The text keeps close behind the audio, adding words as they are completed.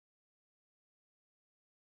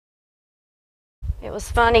It was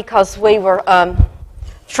funny because we were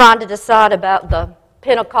trying to decide about the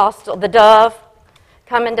Pentecostal, the dove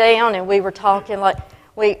coming down, and we were talking like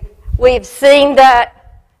we've seen that.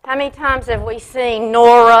 How many times have we seen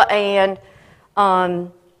Nora and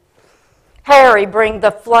Harry bring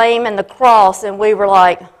the flame and the cross, and we were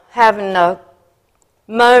like having a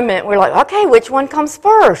moment. We're like, okay, which one comes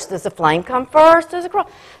first? Does the flame come first? Does the cross?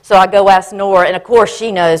 So I go ask Nora, and of course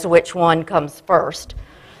she knows which one comes first.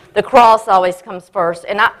 The cross always comes first.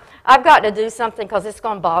 And I've got to do something because it's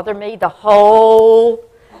going to bother me the whole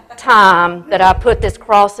time that I put this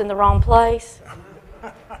cross in the wrong place.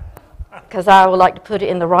 Because I would like to put it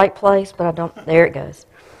in the right place, but I don't. There it goes.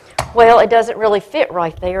 Well, it doesn't really fit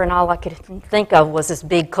right there, and all I could think of was this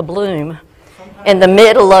big kabloom in the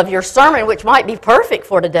middle of your sermon, which might be perfect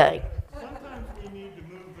for today. Sometimes we need to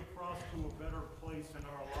move the cross to a better place in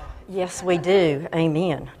our lives. Yes, we do.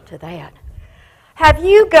 Amen to that. Have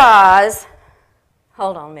you guys,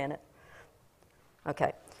 hold on a minute.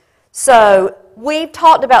 Okay. So we've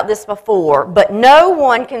talked about this before, but no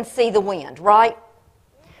one can see the wind, right?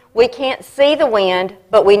 We can't see the wind,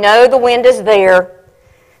 but we know the wind is there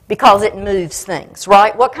because it moves things,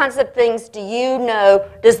 right? What kinds of things do you know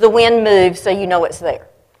does the wind move so you know it's there?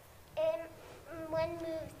 Wind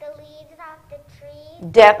moves the leaves off the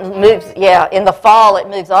trees. Moves, yeah. In the fall, it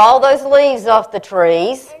moves all those leaves off the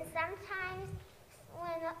trees. And sometimes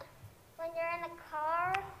when you're in a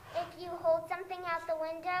car, if you hold something out the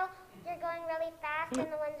window, you're going really fast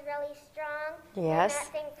and the wind's really strong. Yes. And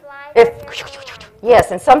that thing flies on your hand.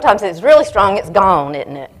 Yes, and sometimes it's really strong, it's gone,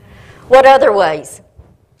 isn't it? What other ways?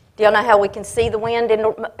 Do y'all know how we can see the wind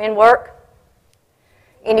in work?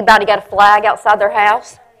 Anybody got a flag outside their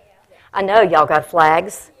house? I know y'all got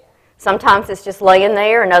flags. Sometimes it's just laying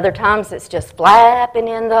there, and other times it's just flapping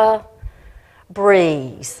in the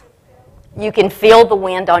breeze. You can feel the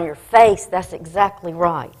wind on your face. That's exactly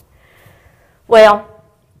right. Well,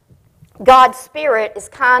 God's Spirit is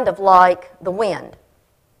kind of like the wind.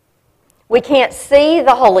 We can't see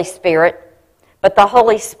the Holy Spirit, but the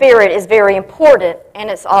Holy Spirit is very important, and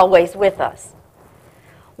it's always with us.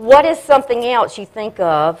 What is something else you think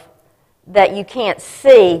of that you can't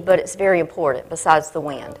see, but it's very important besides the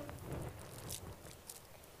wind?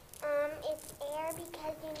 It's air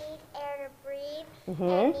because you need air to breathe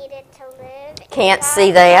and need it to live. Can't God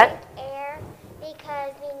see that. made air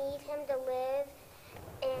because we need Him to live,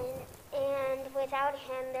 and without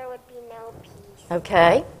Him there would be no peace.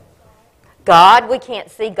 Okay. God, we can't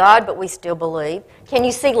see God, but we still believe. Can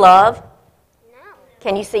you see love? No.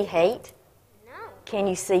 Can you see hate? No. Can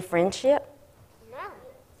you see friendship? No.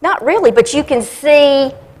 Not really, but you can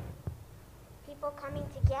see People coming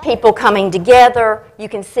together. people coming together. You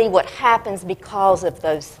can see what happens because of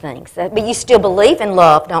those things. But you still believe in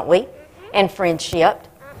love, don't we? And friendship.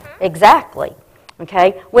 Exactly.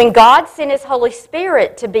 Okay? When God sent His Holy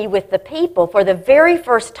Spirit to be with the people for the very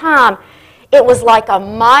first time, it was like a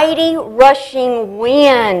mighty rushing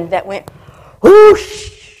wind that went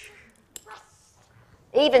whoosh.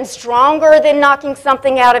 Even stronger than knocking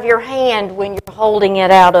something out of your hand when you're holding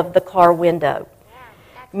it out of the car window.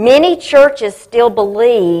 Many churches still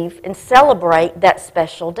believe and celebrate that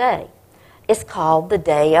special day. It's called the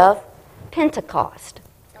Day of Pentecost.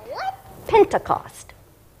 What? Pentecost.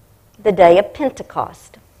 The Day of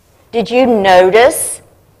Pentecost. Did you notice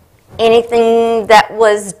anything that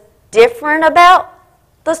was different about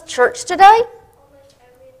the church today?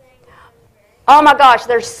 Oh my gosh,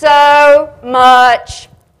 there's so much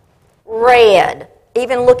red.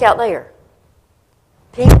 Even look out there.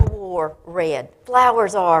 People wore red.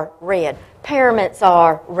 Flowers are red. Pyramids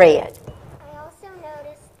are red. I also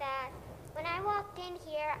noticed that when I walked in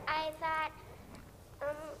here, I thought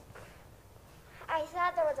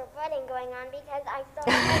there was a wedding going on because I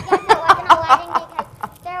guess it wasn't a wedding because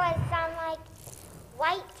there was some like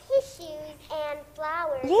white tissues and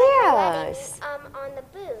flowers Yes. on the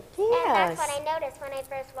booth. Yes. And that's what I noticed when I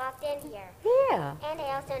first walked in here. Yeah. And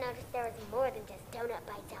I also noticed there was more than just donut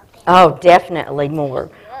bites out there. Oh, definitely more.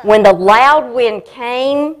 When the loud wind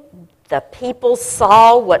came, the people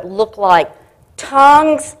saw what looked like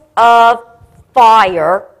tongues of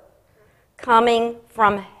fire coming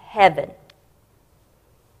from heaven.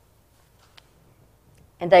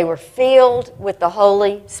 And they were filled with the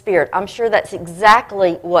Holy Spirit. I'm sure that's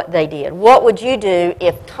exactly what they did. What would you do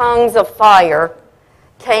if tongues of fire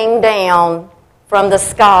came down from the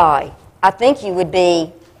sky? I think you would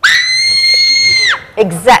be...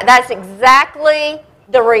 That's exactly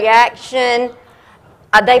the reaction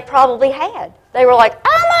they probably had. They were like,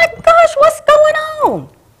 oh my gosh, what's going on?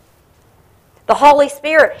 The Holy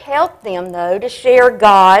Spirit helped them, though, to share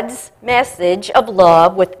God's message of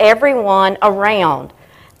love with everyone around.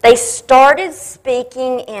 They started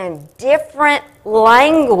speaking in different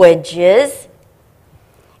languages.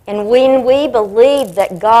 And when we believe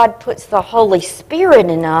that God puts the Holy Spirit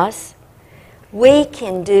in us, we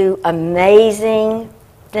can do amazing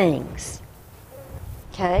things.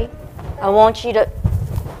 Okay? I want you to...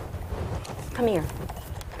 Come here.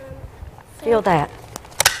 Feel that.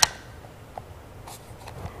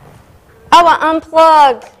 Oh, I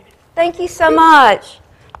unplugged. Thank you so much.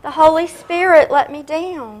 The Holy Spirit let me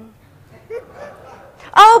down.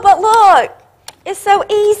 Oh, but look. It's so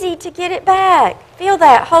easy to get it back. Feel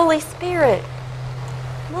that, Holy Spirit.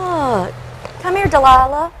 Look. Come here,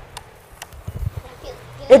 Delilah.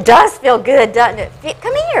 It does feel good, doesn't it?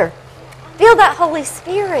 Come here. Feel that Holy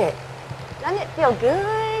Spirit. Doesn't it feel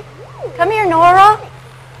good? Come here, Nora.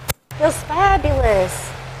 Feels fabulous.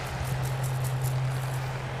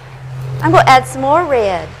 I'm going to add some more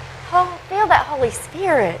red. Oh, feel that Holy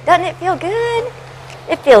Spirit. Doesn't it feel good?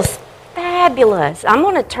 It feels fabulous. I'm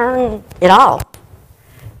going to turn it off.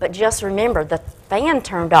 But just remember, the fan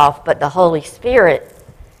turned off, but the Holy Spirit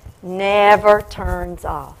never turns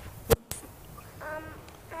off.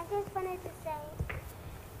 I just wanted to say,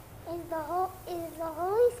 is the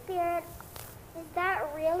Holy Spirit, is that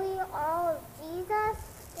really all of Jesus?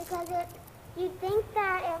 Because you'd think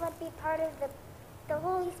that it would be part of the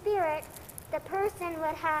Holy Spirit, the person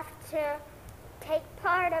would have to take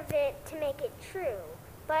part of it to make it true.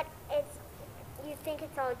 But you think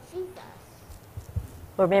it's all Jesus.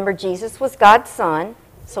 Remember, Jesus was God's Son,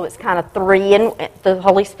 so it's kind of the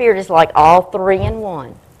Holy Spirit is like all three in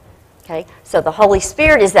one. Okay? So the Holy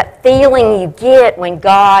Spirit is that feeling you get when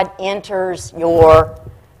God enters your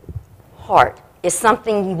heart. It's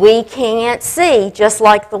something we can't see, just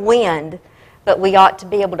like the wind, but we ought to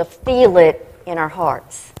be able to feel it in our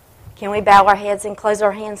hearts. Can we bow our heads and close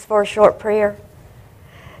our hands for a short prayer?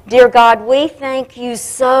 Dear God, we thank you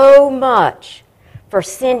so much for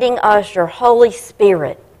sending us your Holy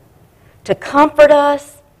Spirit to comfort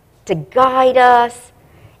us, to guide us,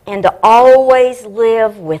 and to always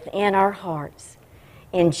live within our hearts.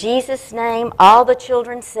 In Jesus' name, all the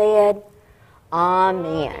children said,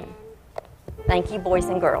 Amen. Thank you, boys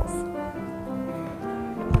and girls.